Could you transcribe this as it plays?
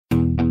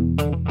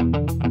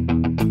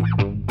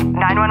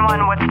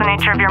911, what's the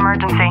nature of your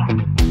emergency?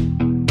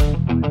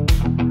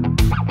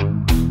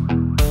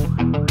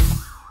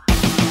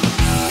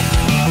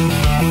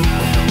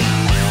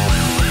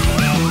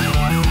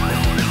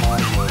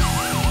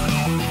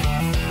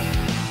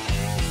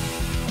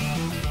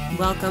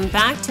 Welcome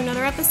back to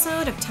another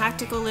episode of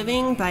Tactical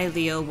Living by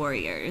Leo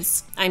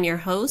Warriors. I'm your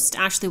host,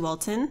 Ashlie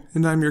Walton.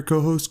 And I'm your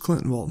co-host,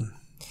 Clint Walton.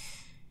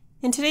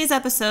 In today's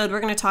episode,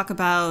 we're going to talk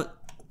about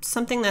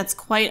something that's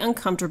quite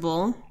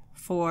uncomfortable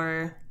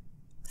for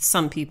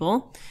some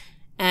people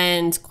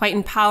and quite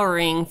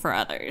empowering for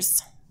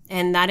others.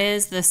 And that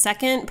is the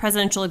second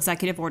presidential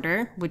executive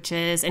order, which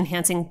is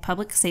enhancing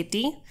public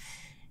safety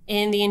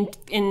in the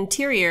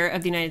interior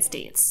of the United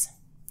States.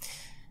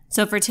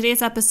 So for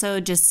today's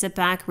episode, just sit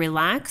back,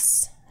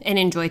 relax, and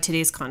enjoy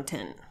today's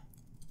content.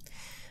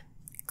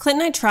 Clint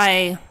and I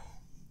try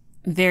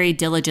very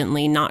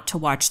diligently not to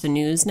watch the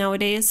news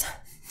nowadays.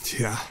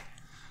 Yeah.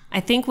 I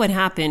think what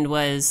happened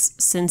was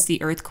since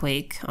the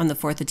earthquake on the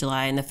 4th of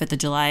July and the 5th of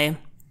July,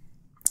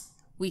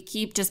 we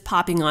keep just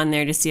popping on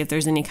there to see if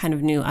there's any kind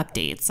of new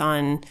updates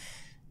on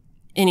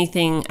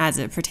anything as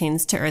it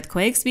pertains to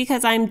earthquakes,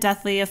 because I'm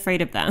deathly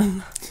afraid of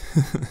them.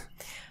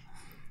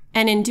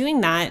 And in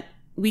doing that,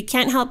 we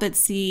can't help but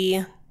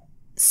see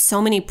so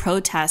many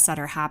protests that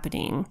are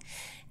happening.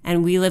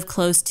 And we live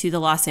close to the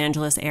Los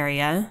Angeles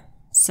area,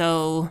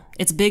 so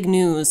it's big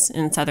news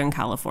in Southern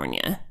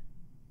California.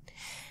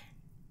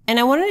 And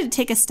I wanted to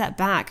take a step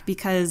back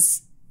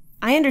because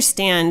I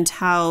understand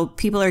how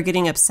people are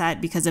getting upset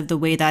because of the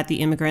way that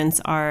the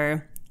immigrants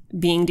are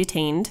being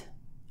detained.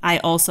 I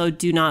also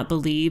do not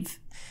believe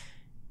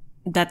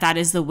that that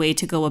is the way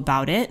to go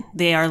about it.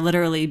 They are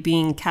literally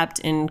being kept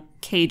in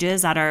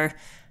cages that are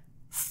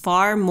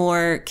far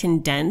more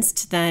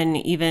condensed than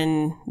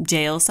even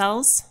jail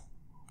cells.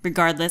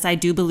 Regardless, I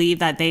do believe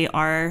that they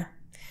are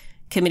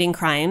committing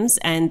crimes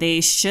and they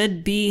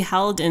should be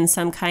held in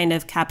some kind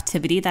of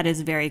captivity that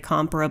is very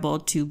comparable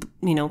to,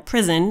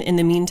 prison in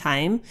the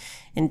meantime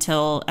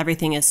until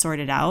everything is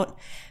sorted out.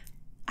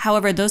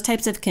 However, those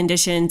types of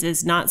conditions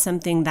is not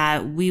something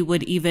that we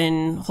would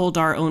even hold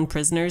our own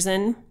prisoners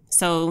in.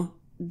 So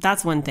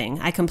that's one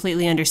thing. I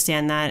completely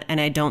understand that, and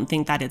I don't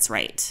think that it's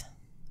right.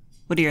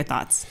 What are your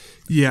thoughts?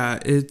 Yeah,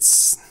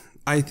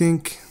 I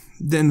think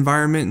the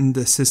environment and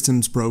the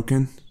system's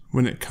broken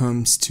when it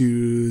comes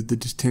to the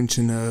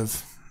detention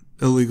of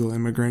illegal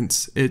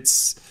immigrants.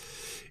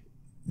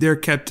 They're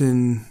kept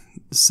in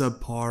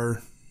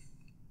subpar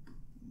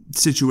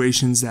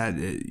situations that,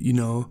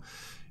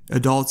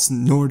 adults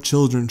nor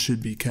children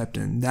should be kept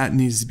in. That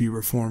needs to be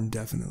reformed,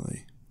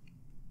 definitely.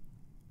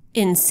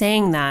 In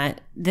saying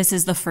that, this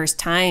is the first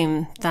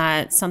time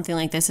that something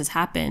like this has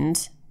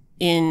happened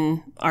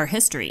in our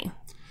history.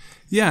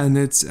 Yeah, and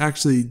this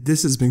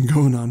has been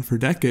going on for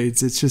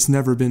decades. It's just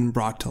never been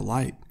brought to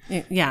light.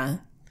 Yeah.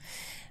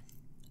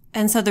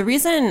 And so the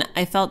reason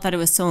I felt that it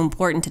was so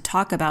important to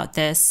talk about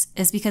this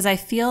is because I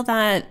feel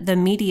that the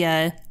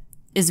media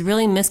is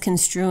really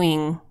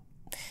misconstruing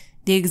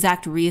the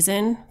exact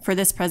reason for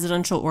this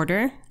presidential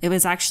order. It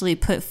was actually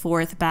put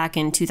forth back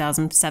in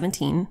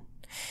 2017.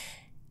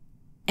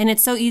 And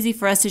it's so easy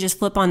for us to just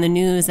flip on the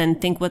news and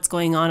think what's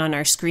going on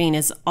our screen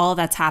is all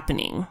that's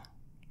happening.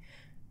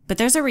 But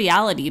there's a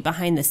reality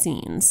behind the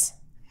scenes.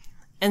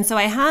 And so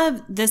I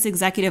have this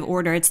executive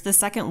order. It's the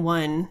second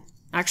one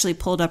actually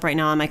pulled up right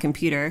now on my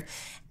computer.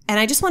 And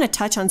I just want to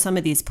touch on some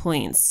of these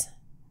points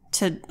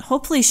to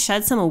hopefully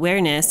shed some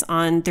awareness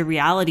on the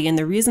reality and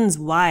the reasons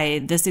why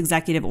this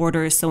executive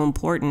order is so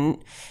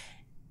important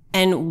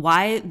and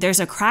why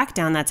there's a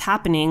crackdown that's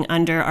happening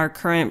under our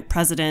current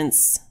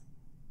president's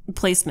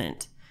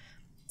placement.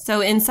 So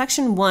in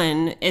section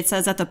 1, it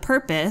says that the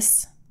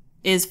purpose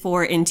is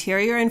for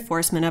interior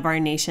enforcement of our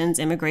nation's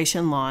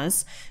immigration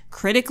laws,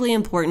 critically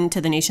important to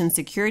the nation's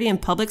security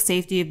and public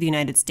safety of the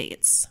United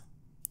States.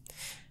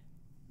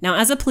 Now,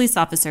 as a police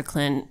officer,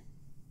 Clint,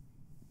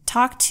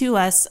 talk to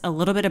us a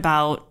little bit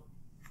about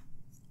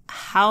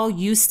how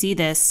you see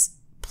this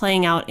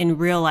playing out in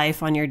real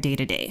life on your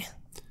day-to-day.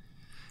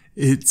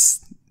 It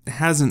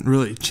hasn't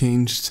really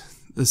changed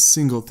a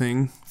single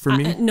thing for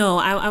me. No,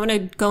 I want to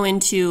go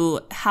into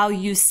how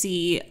you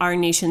see our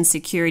nation's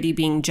security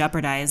being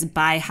jeopardized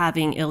by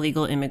having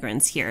illegal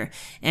immigrants here.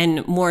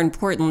 And more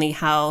importantly,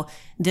 how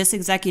this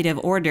executive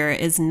order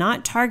is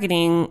not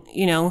targeting,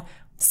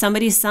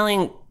 somebody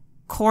selling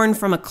corn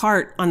from a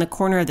cart on the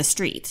corner of the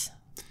street.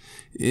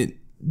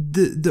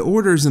 The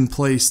order's in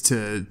place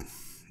to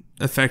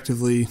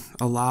effectively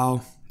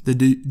allow the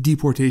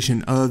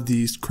deportation of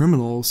these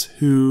criminals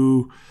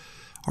who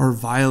are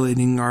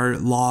violating our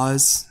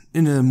laws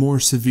in a more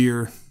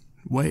severe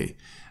way.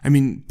 I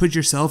mean, put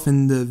yourself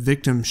in the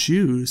victim's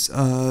shoes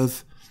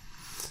of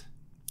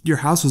your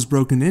house was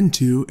broken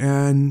into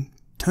and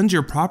tons of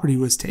your property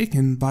was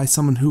taken by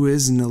someone who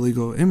is an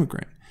illegal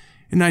immigrant.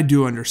 And I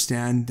do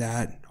understand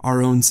that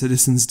our own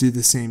citizens do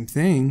the same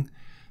thing.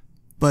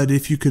 But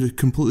if you could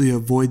completely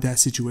avoid that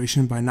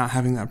situation by not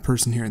having that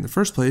person here in the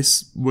first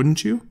place,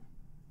 wouldn't you?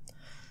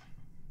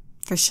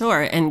 For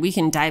sure. And we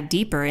can dive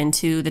deeper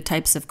into the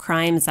types of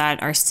crimes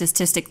that are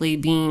statistically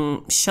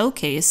being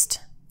showcased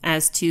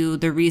as to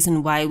the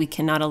reason why we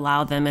cannot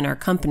allow them in our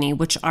company,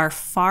 which are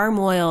far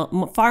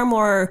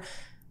more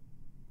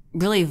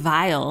really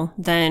vile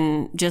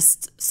than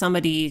just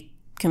somebody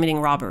committing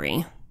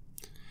robbery.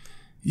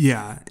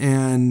 Yeah,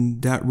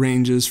 and that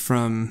ranges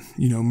from,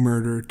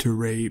 murder to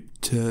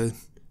rape to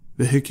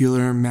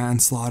vehicular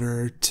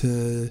manslaughter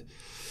to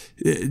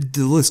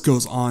the list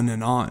goes on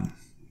and on.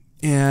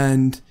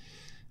 And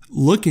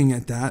looking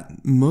at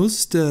that,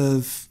 most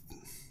of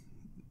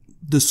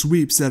the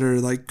sweeps that are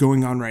like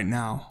going on right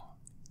now,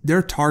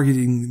 they're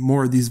targeting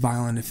more of these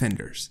violent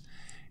offenders.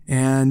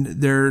 And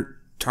they're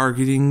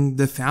targeting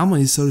the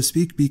families, so to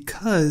speak,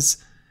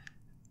 because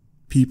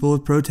people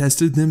have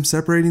protested them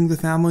separating the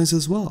families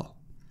as well.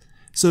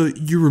 So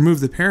you remove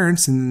the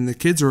parents and then the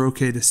kids are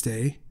okay to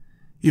stay,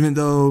 even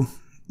though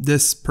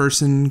this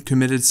person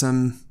committed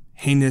some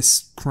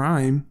heinous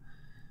crime,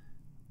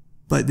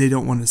 but they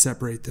don't want to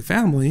separate the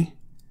family.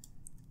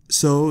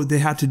 So they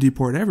have to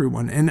deport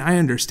everyone. And I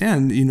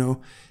understand,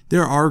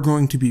 there are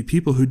going to be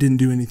people who didn't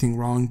do anything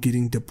wrong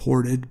getting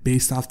deported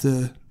based off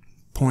the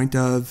point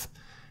of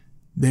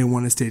they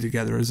want to stay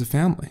together as a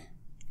family.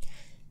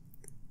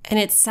 And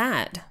it's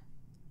sad.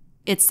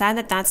 It's sad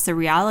that that's the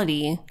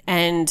reality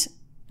and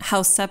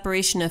how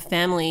separation of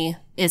family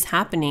is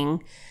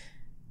happening.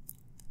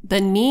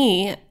 But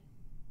me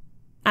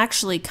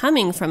actually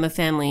coming from a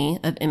family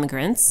of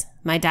immigrants,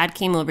 my dad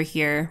came over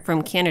here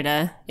from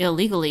Canada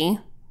illegally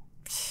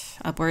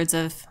upwards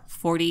of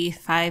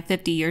 45,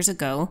 50 years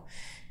ago,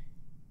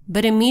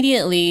 but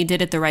immediately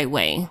did it the right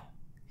way.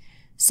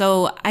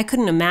 So I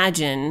couldn't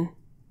imagine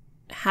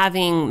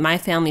having my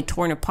family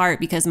torn apart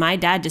because my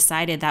dad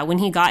decided that when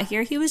he got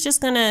here, he was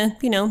just gonna,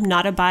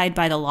 not abide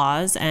by the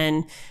laws.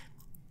 And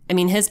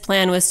his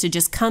plan was to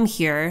just come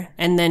here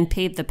and then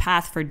pave the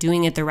path for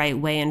doing it the right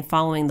way and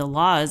following the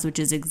laws, which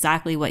is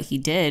exactly what he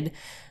did.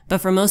 But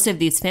for most of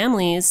these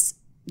families,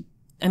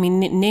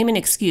 name an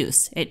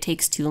excuse. It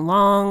takes too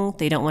long.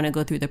 They don't want to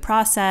go through the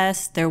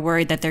process. They're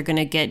worried that they're going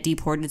to get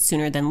deported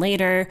sooner than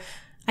later.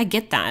 I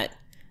get that.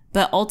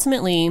 But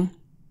ultimately,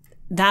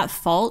 that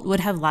fault would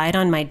have lied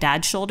on my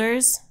dad's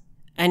shoulders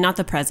and not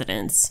the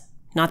president's,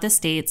 not the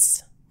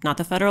states, not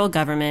the federal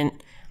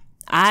government.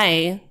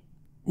 I,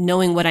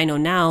 knowing what I know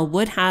now,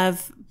 would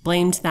have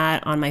blamed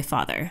that on my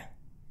father.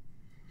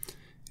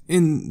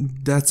 And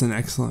that's an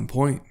excellent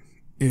point.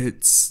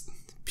 It's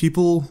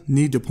people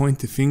need to point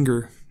the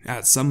finger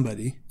at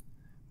somebody,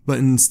 but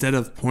instead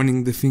of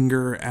pointing the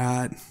finger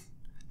at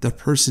the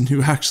person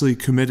who actually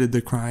committed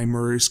the crime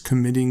or is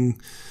committing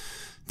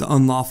the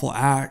unlawful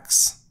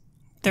acts,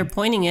 they're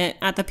pointing it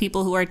at the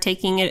people who are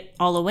taking it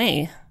all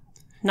away,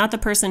 not the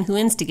person who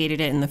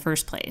instigated it in the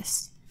first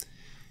place.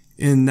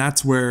 And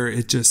that's where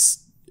it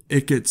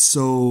gets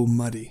so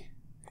muddy.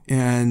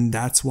 And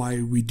that's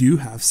why we do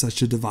have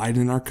such a divide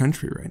in our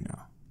country right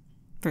now.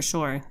 For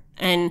sure.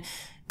 And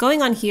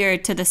going on here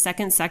to the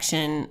second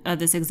section of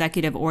this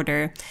executive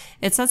order,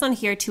 it says on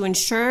here to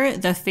ensure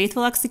the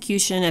faithful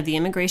execution of the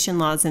immigration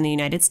laws in the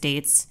United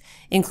States,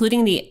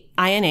 including the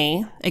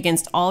INA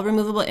against all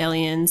removable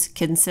aliens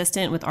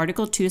consistent with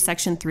Article 2,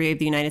 Section 3 of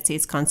the United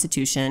States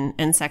Constitution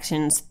and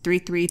Sections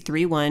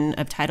 3331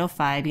 of Title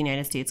 5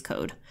 United States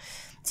Code.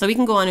 So we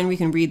can go on and we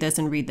can read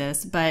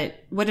this,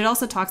 but what it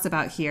also talks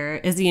about here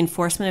is the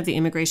enforcement of the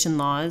immigration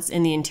laws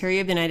in the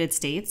interior of the United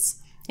States.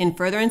 In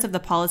furtherance of the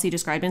policy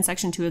described in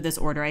Section 2 of this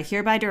order, I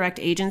hereby direct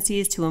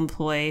agencies to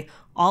employ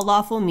all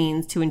lawful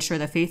means to ensure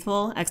the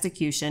faithful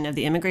execution of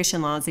the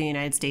immigration laws of the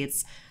United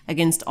States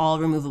against all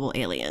removable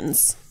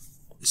aliens.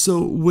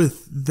 So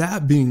with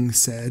that being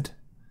said,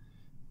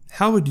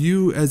 how would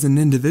you as an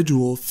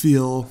individual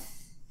feel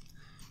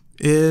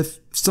if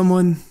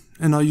someone,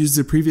 and I'll use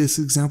the previous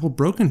example,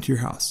 broke into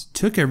your house,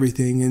 took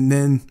everything, and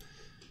then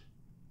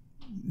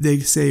they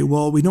say,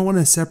 well, we don't want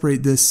to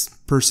separate this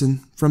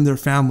person from their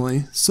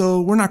family, so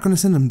we're not going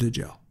to send them to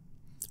jail.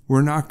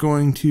 We're not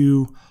going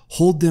to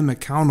hold them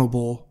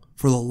accountable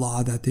for the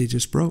law that they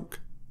just broke.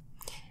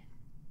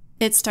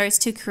 It starts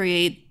to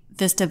create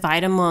this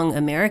divide among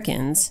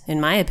Americans, in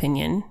my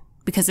opinion,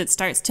 because it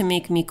starts to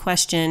make me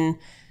question,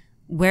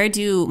 where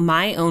do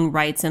my own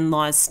rights and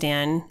laws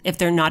stand if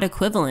they're not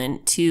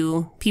equivalent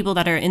to people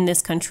that are in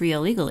this country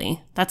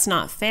illegally? That's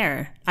not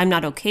fair. I'm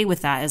not okay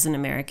with that as an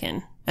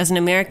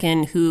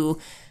American who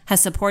has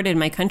supported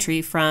my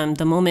country from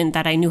the moment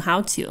that I knew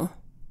how to.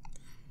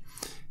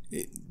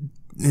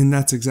 And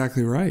that's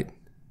exactly right.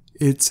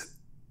 It's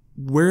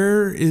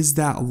where is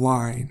that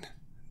line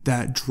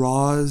that's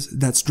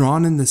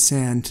drawn in the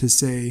sand to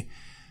say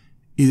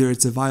either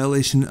it's a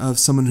violation of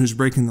someone who's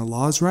breaking the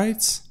law's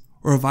rights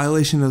or a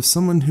violation of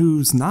someone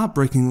who's not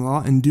breaking the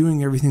law and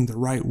doing everything the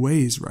right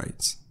way's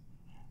rights.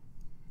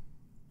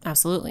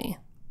 Absolutely.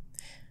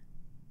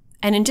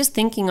 And in just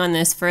thinking on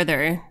this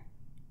further,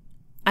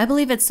 I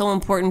believe it's so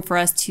important for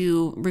us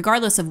to,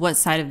 regardless of what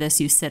side of this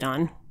you sit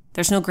on,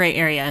 there's no gray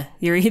area.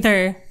 You're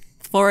either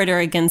for it or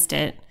against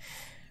it.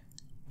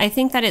 I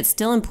think that it's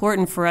still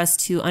important for us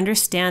to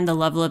understand the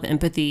level of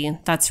empathy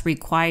that's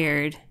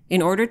required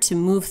in order to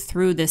move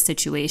through this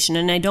situation.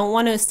 And I don't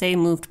want to say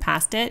moved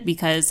past it,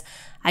 because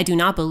I do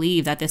not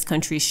believe that this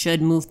country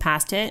should move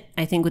past it.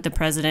 I think what the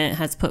president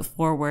has put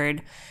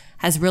forward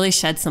has really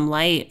shed some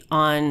light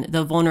on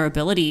the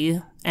vulnerability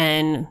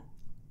and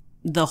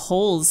the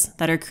holes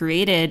that are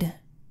created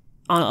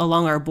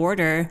along our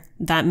border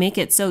that make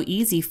it so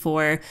easy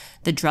for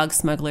the drug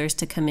smugglers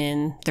to come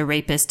in, the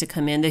rapists to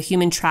come in, the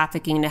human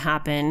trafficking to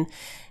happen.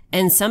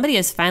 And somebody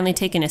has finally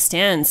taken a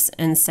stance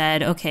and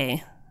said,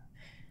 okay,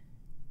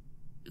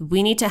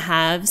 we need to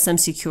have some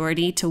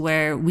security to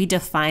where we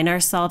define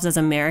ourselves as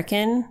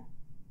American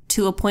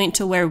to a point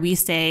to where we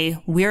say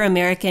we're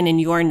American and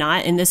you're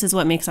not, and this is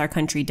what makes our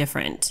country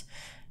different.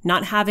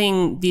 Not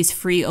having these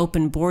free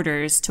open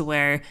borders to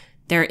where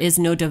there is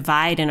no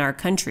divide in our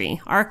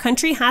country. Our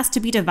country has to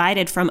be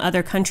divided from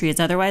other countries.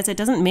 Otherwise, it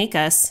doesn't make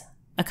us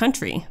a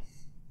country.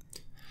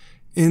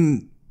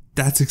 And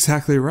that's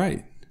exactly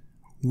right.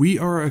 We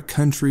are a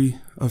country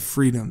of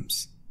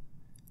freedoms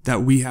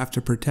that we have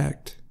to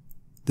protect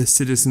the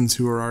citizens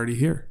who are already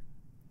here.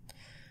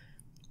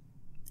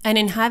 And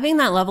in having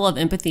that level of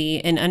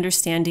empathy and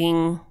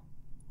understanding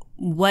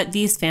what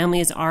these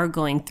families are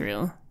going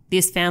through,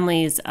 these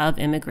families of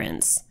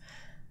immigrants,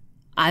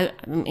 I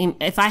mean,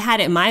 if I had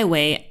it my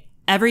way,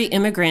 every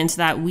immigrant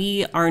that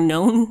we are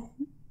known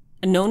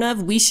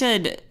of, we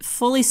should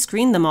fully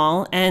screen them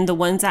all. And the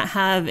ones that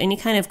have any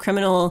kind of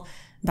criminal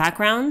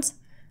background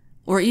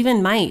or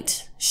even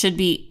might should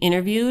be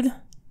interviewed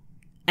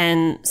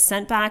and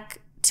sent back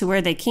to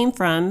where they came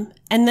from,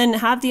 and then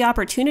have the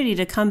opportunity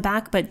to come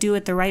back, but do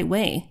it the right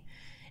way.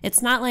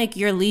 It's not like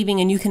you're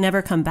leaving and you can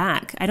never come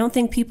back. I don't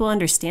think people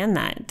understand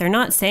that. They're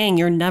not saying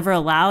you're never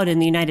allowed in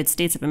the United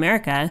States of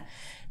America.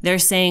 They're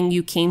saying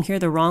you came here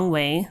the wrong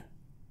way.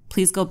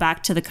 Please go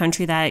back to the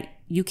country that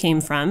you came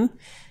from.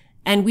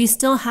 And we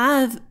still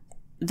have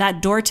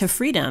that door to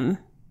freedom,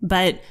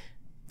 but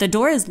the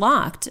door is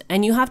locked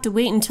and you have to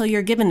wait until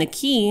you're given the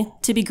key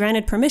to be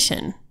granted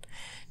permission.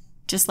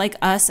 Just like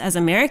us as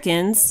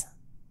Americans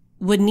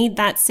would need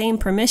that same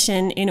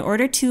permission in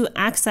order to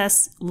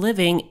access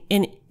living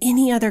in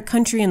any other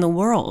country in the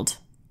world.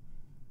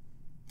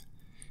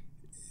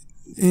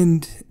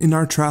 And in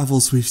our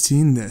travels, we've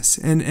seen this.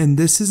 And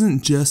this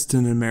isn't just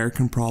an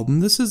American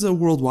problem. This is a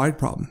worldwide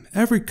problem.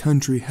 Every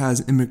country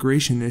has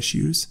immigration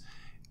issues,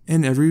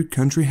 and every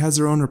country has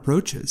their own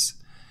approaches.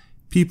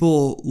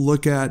 People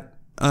look at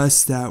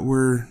us that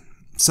we're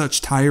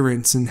such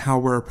tyrants in how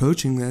we're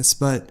approaching this,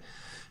 but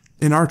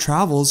in our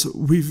travels,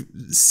 we've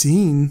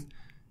seen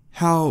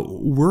how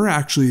we're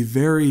actually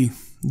very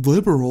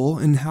liberal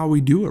in how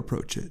we do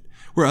approach it.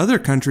 Where other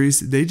countries,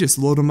 they just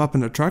load them up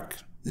in a truck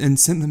and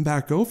send them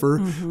back over,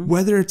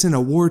 whether it's in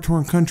a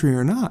war-torn country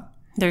or not.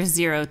 There's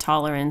zero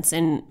tolerance.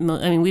 And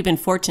I mean, we've been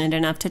fortunate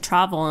enough to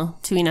travel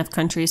to enough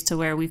countries to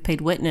where we've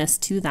paid witness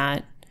to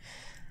that.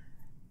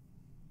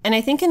 And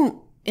I think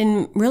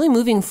in really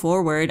moving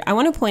forward, I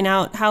want to point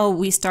out how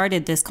we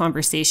started this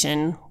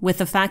conversation with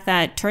the fact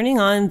that turning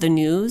on the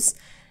news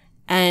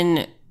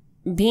and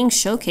being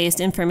showcased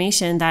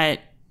information that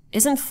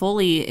isn't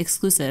fully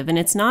exclusive and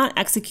it's not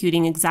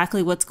executing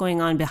exactly what's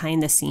going on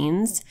behind the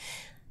scenes,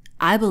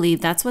 I believe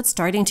that's what's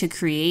starting to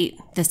create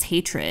this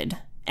hatred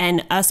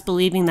and us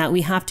believing that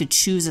we have to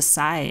choose a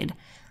side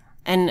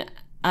and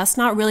us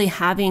not really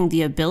having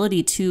the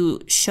ability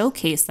to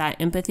showcase that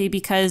empathy,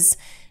 because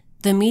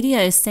the media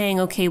is saying,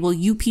 okay, well,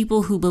 you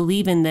people who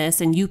believe in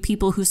this and you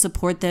people who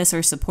support this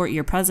or support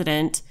your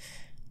president,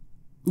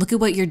 look at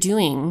what you're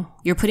doing.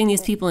 You're putting these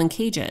people in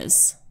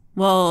cages.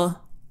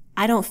 Well,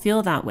 I don't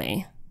feel that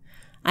way.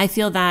 I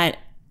feel that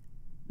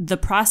the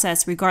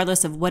process,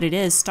 regardless of what it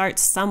is,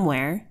 starts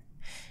somewhere.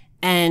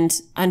 And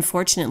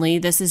unfortunately,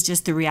 this is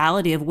just the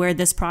reality of where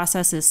this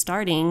process is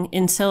starting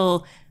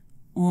until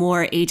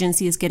more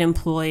agencies get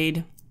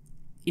employed,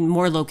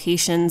 more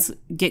locations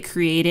get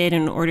created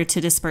in order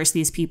to disperse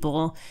these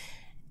people.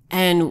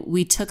 And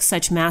we took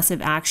such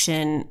massive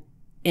action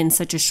in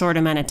such a short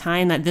amount of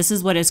time that this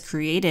is what has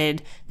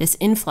created this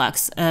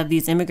influx of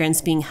these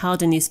immigrants being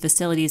held in these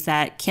facilities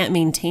that can't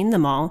maintain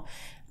them all.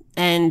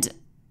 And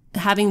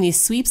having these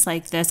sweeps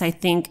like this, I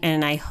think,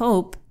 and I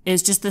hope,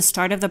 is just the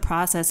start of the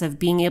process of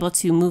being able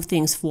to move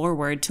things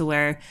forward to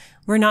where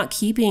we're not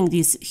keeping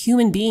these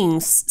human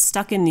beings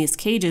stuck in these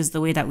cages the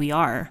way that we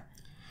are.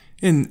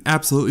 And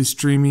absolutely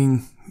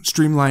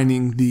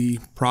streamlining the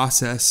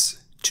process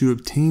to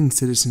obtain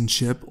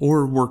citizenship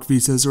or work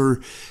visas or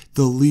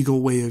the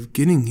legal way of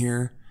getting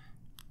here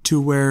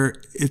to where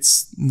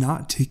it's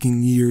not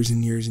taking years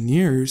and years and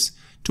years,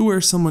 to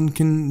where someone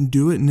can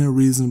do it in a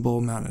reasonable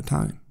amount of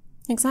time.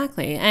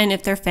 Exactly. And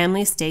if their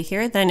families stay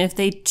here, then if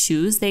they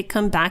choose, they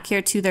come back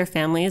here to their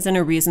families in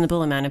a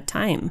reasonable amount of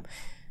time.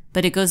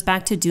 But it goes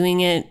back to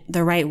doing it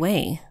the right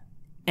way.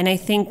 And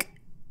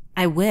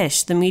I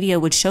wish the media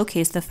would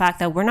showcase the fact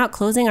that we're not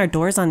closing our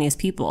doors on these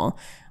people.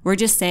 We're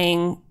just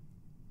saying,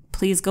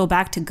 please go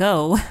back to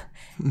go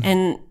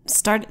and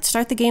start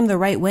the game the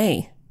right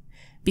way,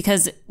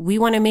 because we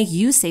want to make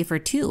you safer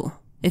too.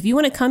 If you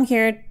want to come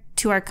here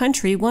to our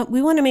country,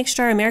 we want to make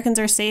sure Americans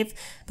are safe,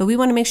 but we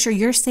want to make sure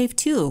you're safe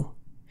too.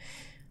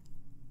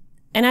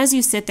 And as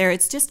you sit there,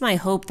 it's just my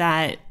hope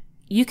that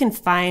you can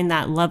find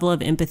that level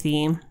of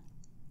empathy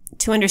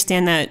to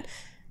understand that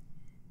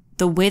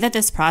the way that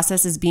this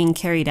process is being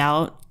carried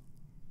out,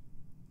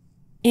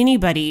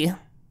 anybody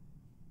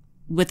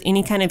with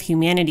any kind of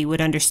humanity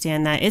would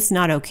understand that it's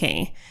not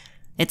okay.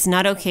 It's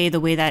not okay the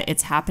way that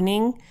it's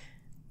happening,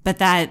 but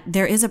that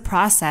there is a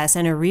process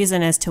and a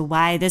reason as to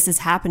why this is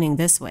happening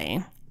this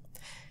way.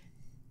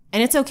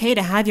 And it's okay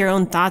to have your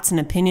own thoughts and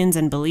opinions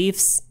and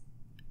beliefs,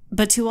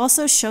 but to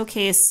also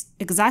showcase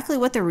exactly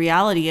what the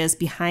reality is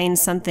behind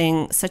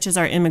something such as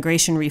our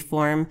immigration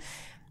reform.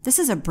 This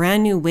is a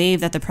brand new wave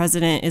that the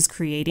president is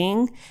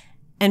creating,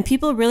 and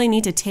people really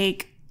need to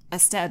take a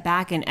step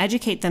back and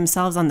educate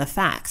themselves on the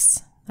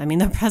facts. I mean,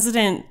 the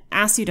president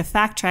asks you to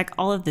fact check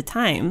all of the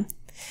time.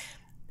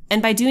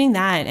 And by doing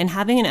that and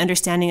having an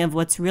understanding of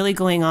what's really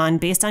going on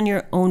based on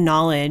your own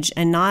knowledge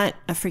and not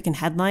a freaking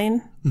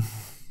headline,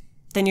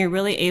 then you're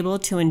really able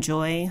to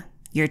enjoy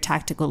your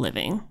tactical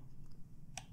living.